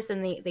psychologists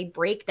and they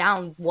break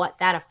down what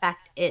that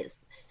effect is.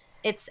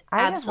 It's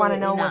I just want to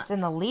know absolutely what's in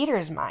nuts. the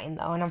leader's mind,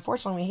 though, and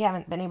unfortunately, we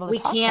haven't been able to We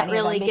talk to can't any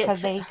of them really get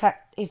because they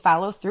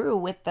follow through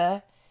with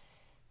the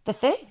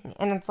thing,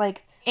 and it's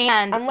like,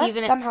 and unless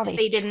even somehow if they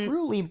they didn't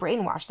truly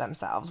brainwash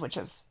themselves, which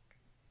is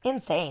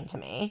insane to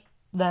me,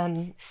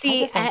 then I see,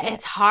 just don't get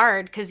it's it.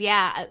 hard because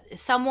yeah,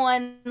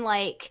 someone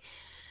like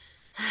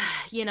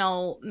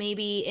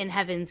maybe in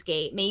Heaven's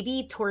Gate,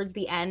 maybe towards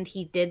the end,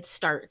 he did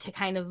start to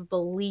kind of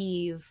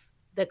believe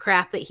the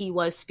crap that he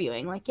was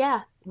spewing. Like,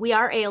 yeah, we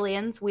are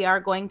aliens. We are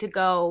going to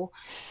go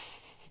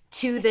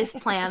to this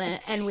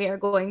planet and we are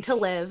going to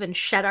live and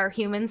shed our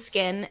human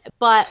skin.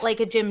 But like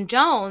a Jim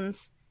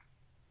Jones,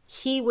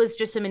 he was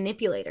just a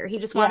manipulator. He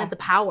just Yeah, wanted the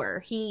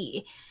power.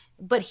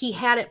 But he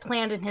had it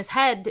planned in his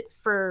head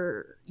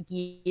for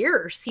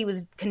years. He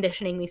was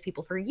conditioning these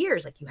people for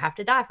years. Like, you have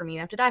to die for me. You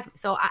have to die for me.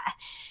 So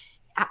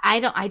I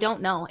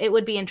don't know. It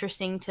would be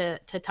interesting to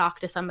talk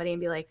to somebody and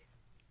be like,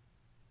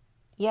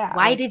 yeah.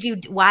 why Like, did you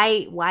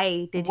why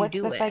did you what's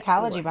do the it?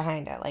 psychology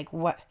behind it? Like,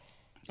 what?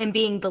 And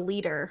being the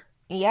leader.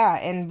 Yeah,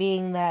 and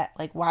being that,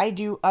 like, why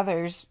do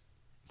others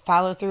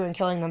follow through and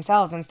killing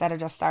themselves instead of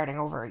just starting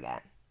over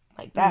again?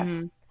 Like,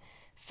 that's Hmm.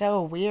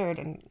 so weird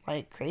and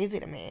like crazy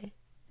to me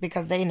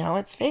because they know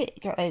it's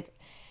fake. Like,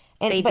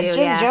 They but do, Jim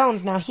yeah.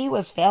 Jones, now he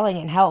was failing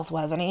in health,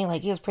 wasn't he?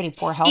 Like, he was pretty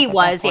poor health He at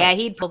that was, yeah. point.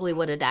 He probably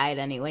would have died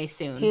anyway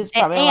He soon. was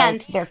probably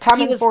And like, they're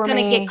he coming was for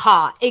gonna get me.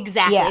 caught.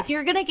 Exactly. Yeah, If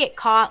you're gonna get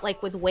caught,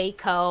 like with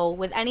Waco,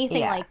 with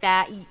anything yeah. like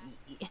that,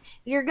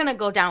 you're gonna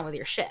go down with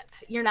your ship.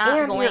 You're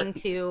not And going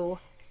to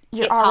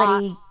you're get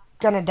caught. already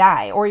gonna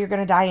die, or you're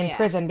gonna die in Yeah,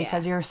 prison yeah.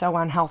 because you're so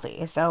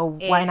unhealthy. So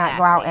why not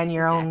go out Exactly, on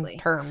your own exactly.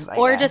 terms,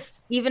 I Or guess. just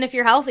even if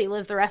you're healthy,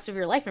 live the rest of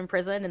your life in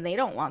prison, and they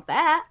don't want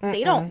that.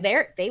 They don't. Mm-mm.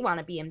 They want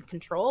to be in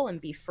control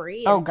and be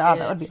free, Oh and God,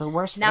 that to would be the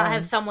worst for not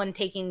have them. someone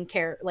taking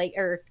care, like,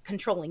 or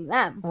controlling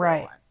them for Right.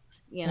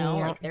 once. Yeah.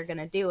 Like they're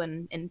gonna do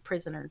in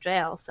prison or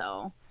jail.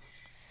 So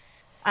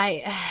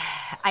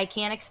I I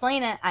can't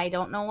explain it. I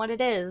don't know what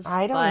it is,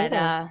 I don't but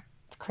either.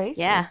 It's crazy.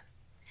 yeah,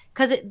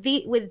 because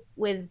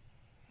with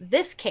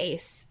this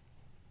case,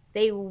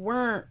 they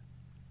weren't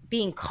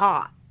being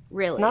caught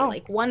really. No.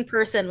 Like one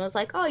person was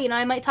like, "Oh,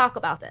 I might talk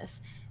about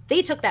this."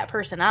 They took that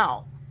person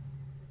out.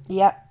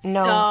 Yep.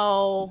 No.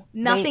 So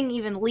They. nothing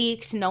even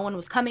leaked. No one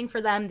was coming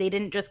for them. They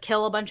didn't just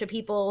kill a bunch of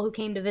people who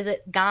came to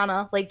visit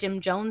Ghana like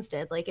Jim Jones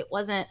did. Like it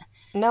wasn't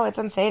No, it's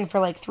insane. For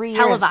like 3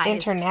 years televised.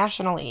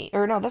 internationally,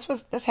 or no,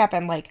 this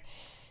happened like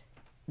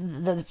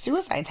the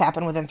suicides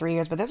happened within 3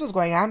 years, but this was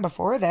going on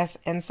before this,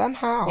 and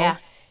somehow Yeah.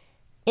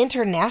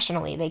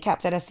 internationally they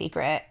kept it a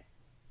secret.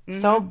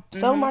 So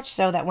much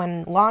so that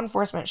when law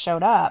enforcement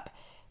showed up,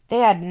 they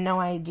had no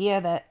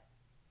idea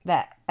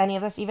that any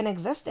of this even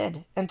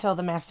existed until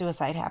the mass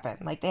suicide happened.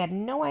 Like, they had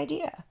no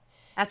idea.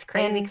 That's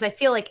crazy And because I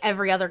feel like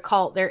every other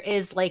cult there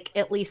is like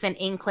at least an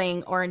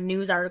inkling or a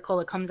news article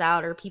that comes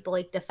out or people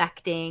like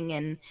defecting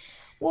and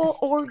well,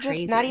 or it's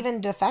just not crazy.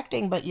 even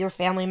defecting, but your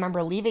family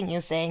member leaving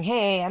you saying,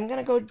 "Hey, I'm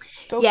gonna go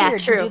Yeah, here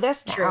and do true.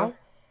 this True. now."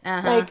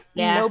 Uh-huh. Like,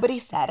 Yeah. nobody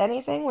said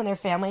anything when their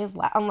families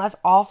unless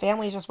all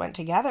families just went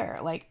together.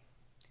 Like,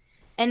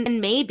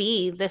 And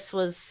maybe this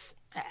was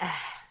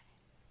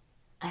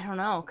I don't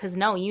know, because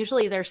no,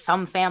 usually there's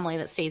some family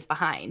that stays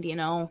behind.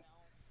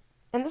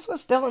 And this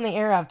was still in the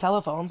era of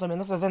telephones. I mean,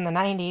 this was in the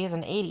 90s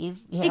and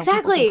 80s. You know, people could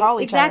Exactly.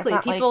 call each other. It's Exactly.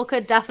 not like People could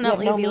you have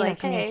definitely no be mean of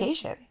like, hey.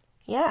 communication.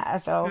 Yeah,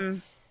 so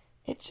Mm.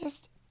 it's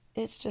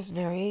just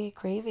very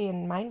crazy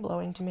and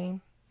mind-blowing to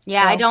me.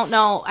 Yeah, So, I don't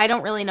know. I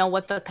don't really know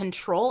what the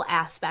control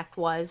aspect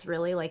was,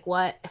 really. Like,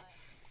 what?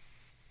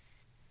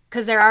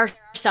 Because there are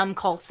some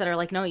cults that are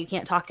like, no, you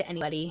can't talk to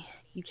anybody.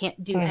 You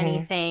can't do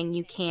anything.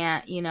 You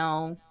can't,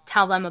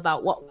 tell them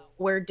about what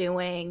we're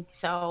doing.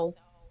 So,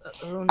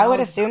 who I would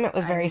knows? assume it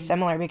was I very mean,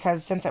 similar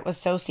because since it was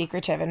so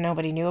secretive and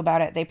nobody knew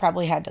about it, they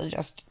probably had to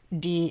just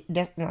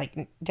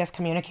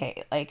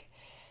discommunicate. Like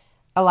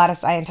a lot of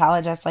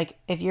Scientologists, like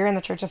if you're in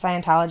the Church of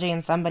Scientology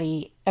and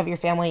somebody of your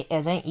family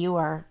isn't, you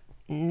are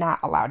not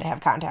allowed to have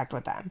contact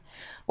with them.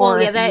 well,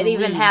 Or yeah, if that you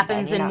even leave, then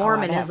happens you're in not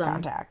allowed to have Mormonism.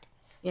 contact.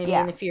 I mean,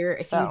 Yeah. if you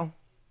So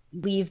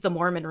leave the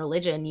Mormon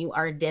religion, you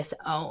are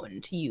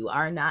disowned. You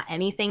are not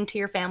anything to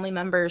your family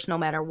members, no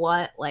matter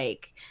what.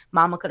 Like,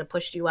 mama could have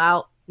pushed you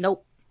out.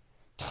 Nope.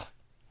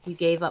 You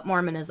gave up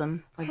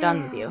Mormonism. We're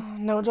done with you.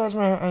 no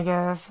judgment, I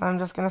guess. I'm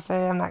just gonna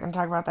say I'm not gonna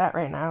talk about that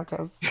right now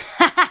because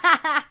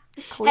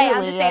Hey, clearly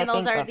I'm just saying I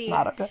think that's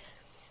not okay.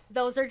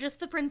 those are just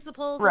the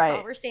principles. That's Right.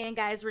 all we're saying,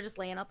 guys. We're just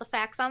laying out the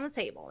facts on the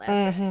table.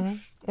 That's it.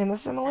 And the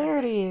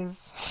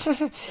similarities.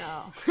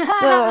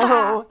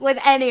 So, with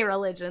any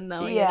religion,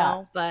 though,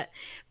 Yeah. but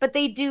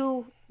they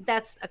do.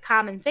 That's a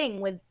common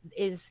thing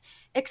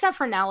except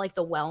for now, like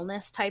the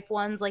wellness type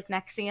ones, like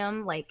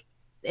Nexium. Like,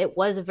 it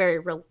was a very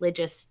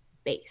religious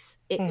base.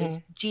 It was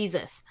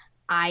Jesus.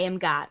 I am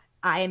God.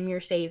 I am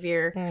your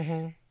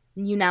savior.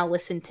 You now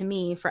listen to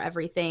me for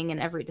everything and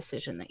every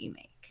decision that you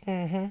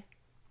make.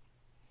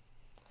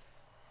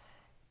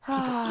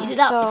 People eat it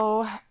up.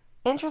 So,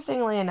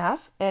 interestingly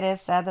enough, it is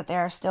said that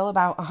there are still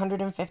about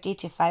 150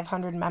 to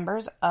 500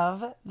 members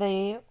of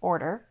the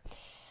order.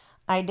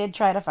 I did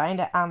try to find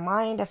it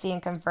online to see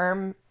and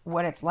confirm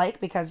what it's like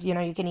because, you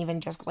can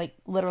even just like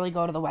literally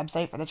go to the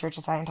website for the Church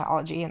of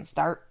Scientology and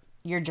start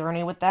your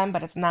journey with them,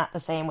 but it's not the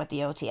same with the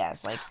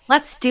OTS. Like,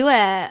 let's do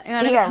it. You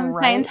want to become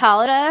right?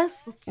 Scientologists?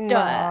 Let's do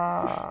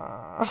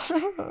No.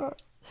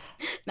 it.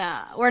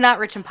 Nah, we're not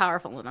rich and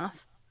powerful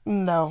enough.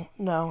 No,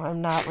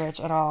 I'm not rich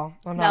at all.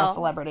 I'm not a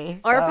celebrity.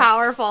 Or so-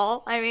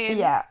 powerful. I mean,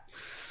 Yeah.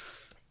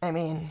 I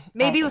mean,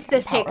 maybe I if think I'm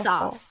this takes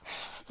powerful.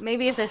 off.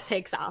 Maybe if this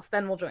takes off,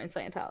 then we'll join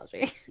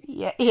Scientology.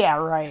 Yeah,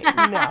 right.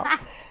 No.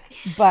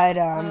 But,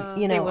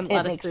 They wouldn't it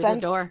let us makes through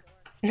sense. the door.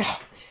 No,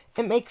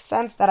 it makes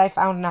sense that I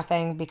found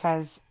nothing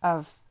because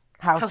of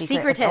how secret it's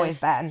secretive. always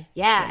been.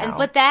 Yeah,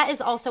 but that is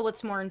also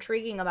what's more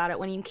intriguing about it,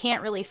 when you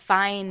can't really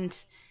find,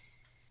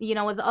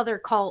 with other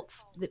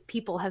cults, that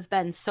people have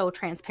been so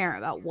transparent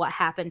about what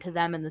happened to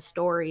them and the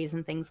stories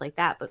and things like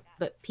that.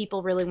 But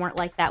people really weren't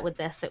like that with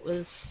this. It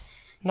was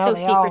so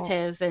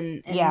secretive,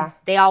 and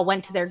they all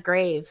went to their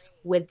graves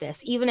with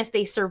this. Even if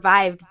they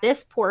survived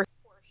this portion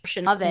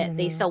of it,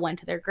 they still went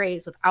to their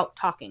graves without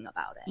talking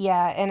about it.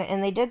 Yeah,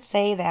 and they did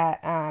say that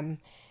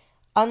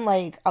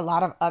unlike a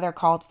lot of other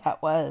cults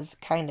that was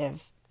kind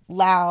of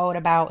loud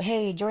about,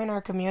 hey, join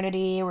our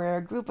community, we're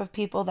a group of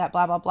people that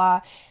blah, blah, blah.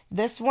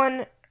 This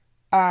one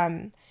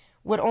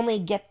would only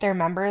get their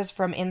members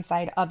from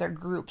inside other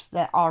groups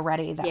that were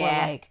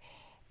like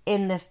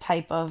in this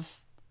type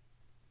of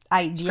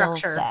ideal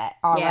Structure. set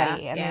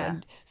already. Yeah,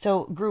 and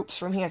so groups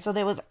from here. So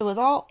it was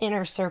all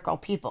inner circle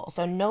people.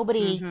 So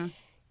nobody...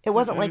 It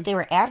wasn't like they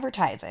were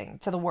advertising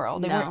to the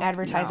world. They weren't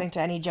advertising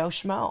to any Joe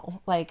Schmo.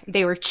 Like,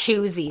 they were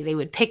choosy. They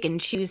would pick and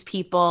choose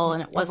people,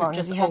 and it wasn't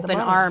just open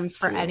arms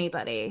for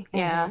anybody.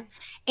 Yeah.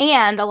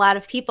 And a lot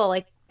of people,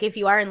 like, if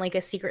you are in like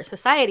a secret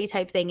society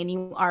type thing and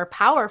you are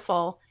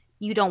powerful,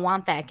 you don't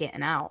want that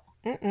getting out.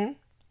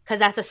 Because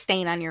that's a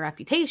stain on your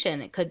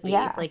reputation. It could be,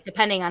 like,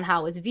 depending on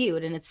how it's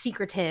viewed, and it's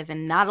secretive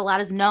and not a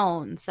lot is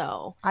known.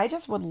 So I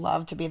just would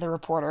love to be the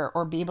reporter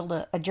or be able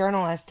to, a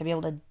journalist, to be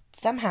able to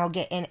somehow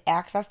get in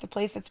access to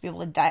places to be able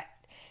to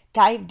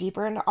dive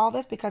deeper into all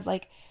this, because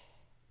like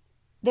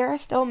there are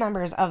still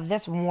members of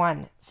this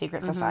one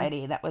secret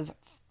society that was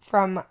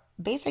from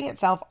basing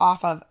itself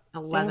off of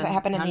things that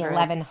happened in the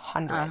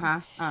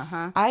 1100s.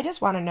 I just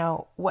want to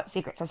know what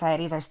secret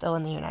societies are still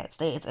in the United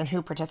States and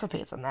who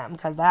participates in them,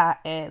 because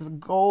that is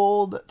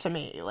gold to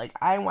me. Like,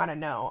 I want to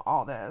know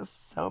all this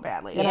so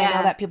badly. And I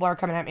know that people are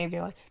coming at me and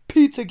be like,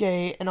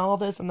 Pizzagate and all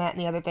this and that and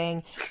the other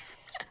thing,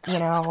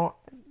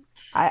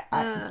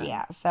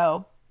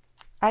 so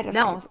I just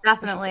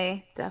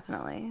definitely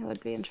it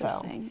would be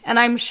interesting. So. And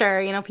I'm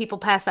sure people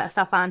pass that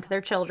stuff on to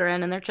their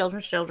children and their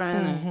children's children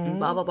and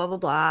blah blah blah blah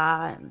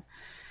blah. And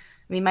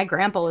I mean, my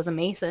grandpa was a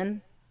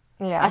Mason.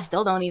 I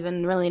still don't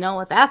even really know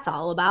what that's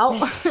all about.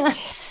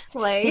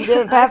 Like, he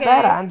didn't pass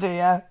that on to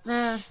you.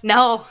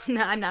 No,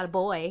 I'm not a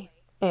boy.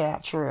 Yeah,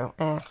 true.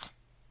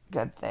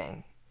 Good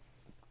thing.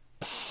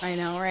 I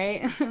know,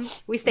 right?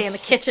 We stay in the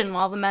kitchen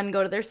while the men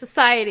go to their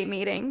society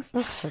meetings.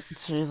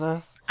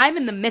 Jesus. I'm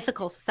in the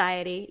mythical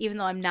society, even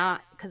though I'm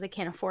not, because I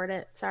can't afford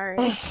it. Sorry.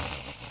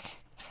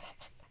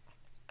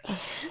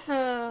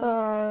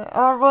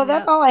 Well,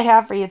 that's all I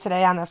have for you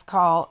today on this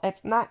call.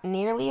 It's not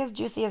nearly as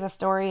juicy as a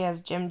story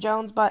as Jim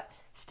Jones, but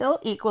still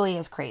equally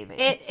as crazy.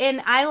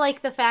 And I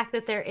like the fact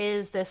that there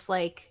is this,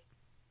 like,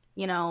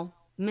 you know,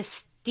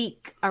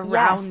 mystique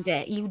around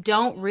it. You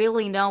don't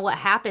really know what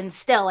happened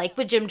still. Like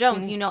with Jim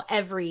Jones, you know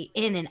every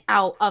in and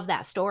out of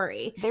that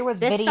story. There was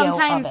video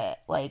of it.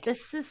 Like,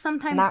 this is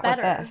sometimes not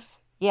better. With this.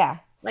 Yeah.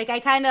 Like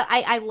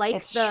I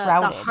like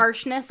the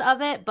harshness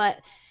of it, but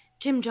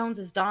Jim Jones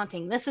is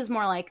daunting. This is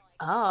more like,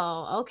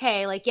 oh,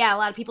 okay. Like, yeah, a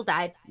lot of people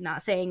died.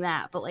 Not saying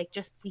that, but like,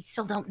 just, we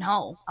still don't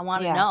know. I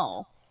want to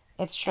know.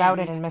 It's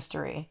shrouded in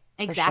mystery.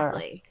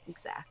 Exactly. Sure.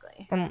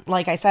 Exactly. And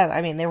like I said,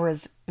 I mean, there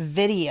was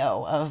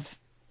video of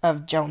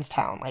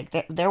Jonestown.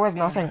 Like, there was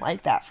nothing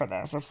like that for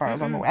this, as far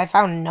as I'm aware. I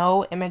found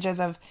no images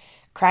of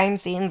crime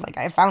scenes. Like,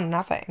 I found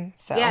nothing.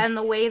 So yeah, and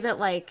the way that,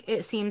 like,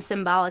 it seems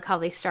symbolic how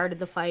they started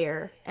the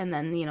fire, and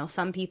then, you know,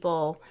 some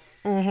people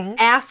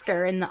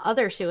after, in the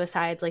other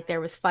suicides, like,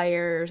 there was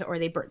fires or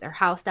they burnt their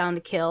house down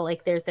to kill.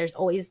 Like, there's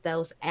always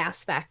those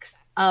aspects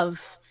of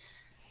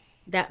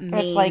that main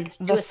it's like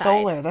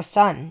suicide. the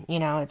sun, you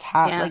know, it's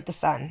hot like the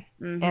sun.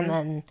 And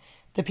then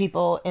the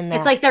people in that,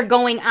 it's like they're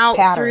going out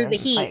pattern, through the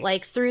heat,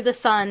 like through the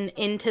sun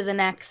into the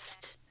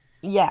next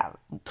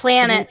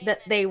planet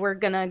that they were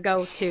gonna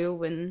go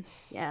to, and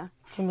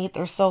to meet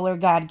their solar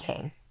god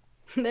king.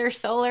 Their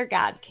solar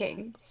god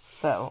king.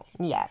 So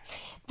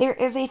there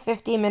is a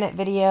 50-minute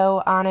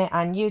video on it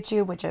on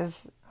YouTube, which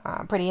is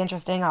pretty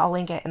interesting. I'll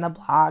link it in the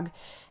blog,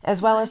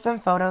 as well as some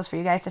photos for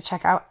you guys to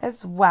check out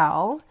as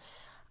well.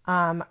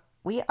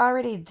 We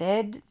already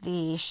did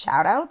the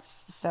shout outs,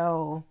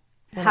 so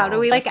how do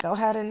we go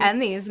ahead and end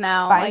these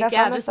now? Find us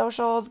on the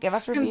socials, give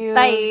us reviews.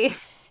 Bye.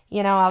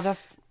 You know, I'll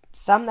just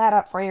sum that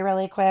up for you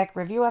really quick.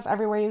 Review us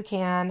everywhere you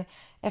can.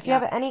 If you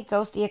have any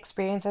ghosty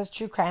experiences,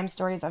 true crime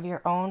stories of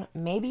your own,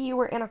 maybe you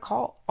were in a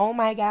cult. Oh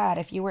my God,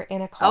 if you were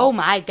in a cult. Oh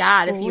my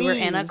God, if you were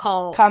in a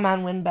cult. Come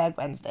on Windbag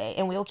Wednesday,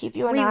 and we'll keep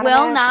you anonymous.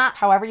 We will not.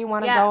 However you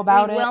want to go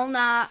about it. We will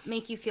not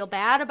make you feel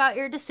bad about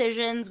your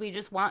decisions. We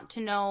just want to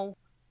know.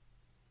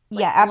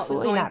 Like,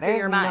 absolutely not.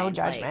 There's no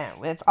judgment.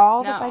 Like, it's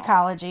all the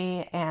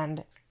psychology,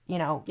 and, you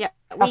know,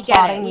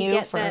 applauding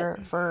you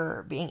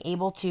for being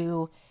able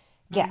to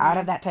get out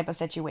of that type of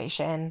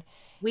situation.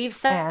 We've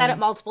said it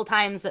multiple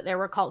times that there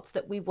were cults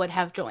that we would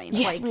have joined.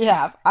 Yes, we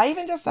have. I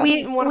even just said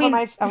in one of them,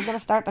 I was going to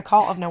start the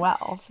Cult of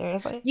Noel.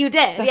 Seriously. You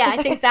did. Yeah,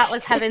 I think that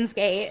was Heaven's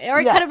Gate. Or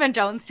it could have been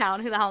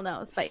Jonestown. Who the hell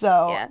knows? But,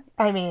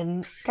 I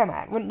mean, come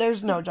on.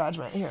 There's no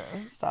judgment here.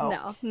 So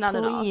no, none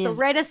at all. So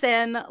write us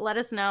in. Let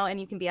us know. And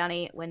you can be on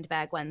a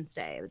Windbag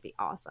Wednesday. It would be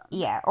awesome.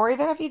 Yeah. Or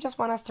even if you just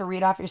want us to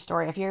read off your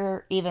story. If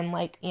you're even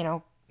like, you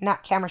know,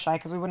 not camera shy,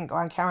 because we wouldn't go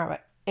on camera,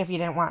 but if you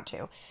didn't want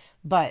to.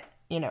 But,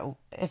 you know,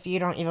 if you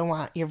don't even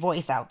want your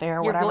voice out there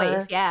or whatever. Your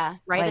voice,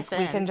 write us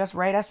in. You can just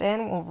write us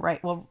in.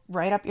 We'll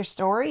write up your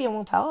story, and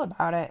we'll tell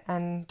about it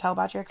and tell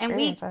about your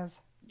experiences.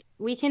 And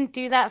we can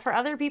do that for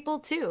other people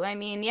too. I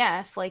mean,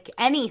 if like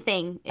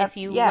anything, if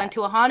you went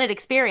to a haunted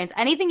experience,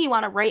 anything you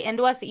want to write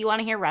into us that you want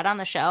to hear read on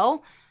the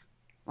show,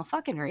 well,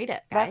 fucking read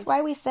it, guys. That's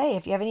why we say,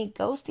 if you have any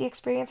ghosty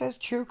experiences,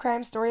 true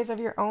crime stories of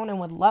your own, and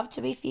would love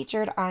to be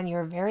featured on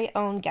your very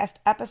own guest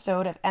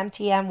episode of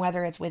MTM,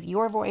 whether it's with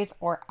your voice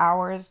or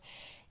ours,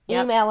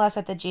 email us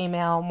at the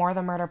Gmail,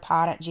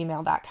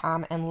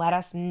 morethanmurderpod@gmail.com, and let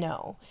us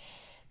know,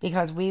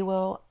 because we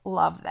will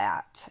love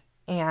that.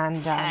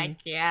 And Heck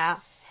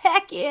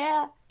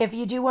yeah. If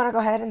you do want to go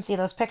ahead and see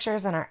those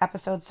pictures and our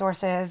episode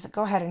sources,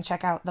 go ahead and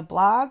check out the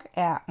blog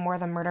at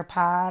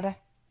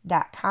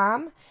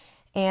morethanmurderpod.com.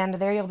 And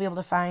there you'll be able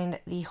to find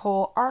the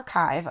whole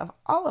archive of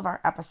all of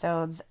our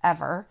episodes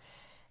ever.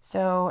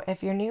 So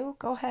if you're new,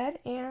 go ahead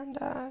and,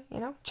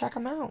 check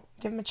them out.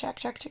 Give them a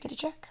check.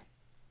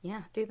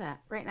 Yeah, do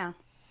that right now.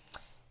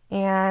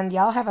 And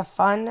y'all have a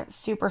fun,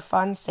 super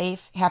fun,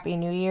 safe, happy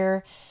new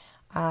year.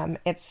 We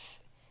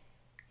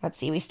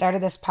started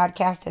this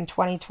podcast in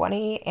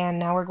 2020, and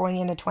now we're going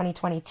into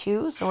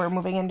 2022. So we're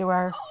moving into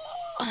our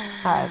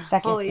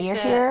second year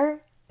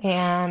here.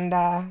 And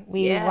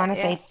we want to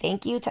say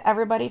thank you to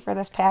everybody for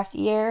this past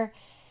year.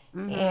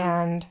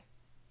 And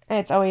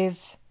it's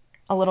always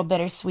a little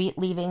bittersweet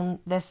leaving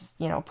this,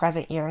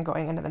 present year and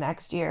going into the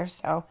next year.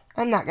 So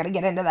I'm not going to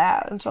get into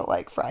that until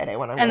like Friday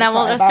when I'm and then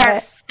we'll just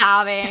start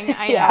sobbing.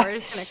 I know, we're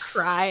just going to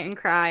cry and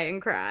cry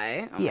and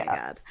cry. Oh my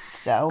God.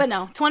 But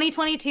no,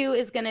 2022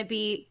 is going to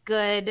be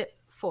good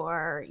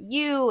for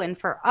you and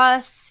for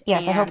us.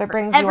 Yes, I hope it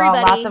brings you all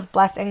lots of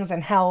blessings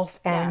and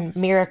health and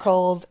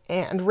miracles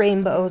and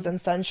rainbows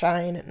and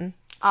sunshine and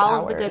flowers.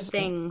 All of the good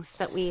things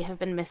that we have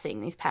been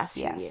missing these past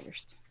few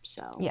years.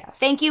 So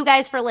thank you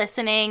guys for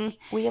listening.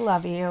 We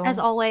love you. As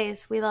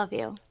always, we love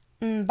you.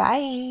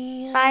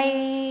 Bye.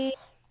 Bye.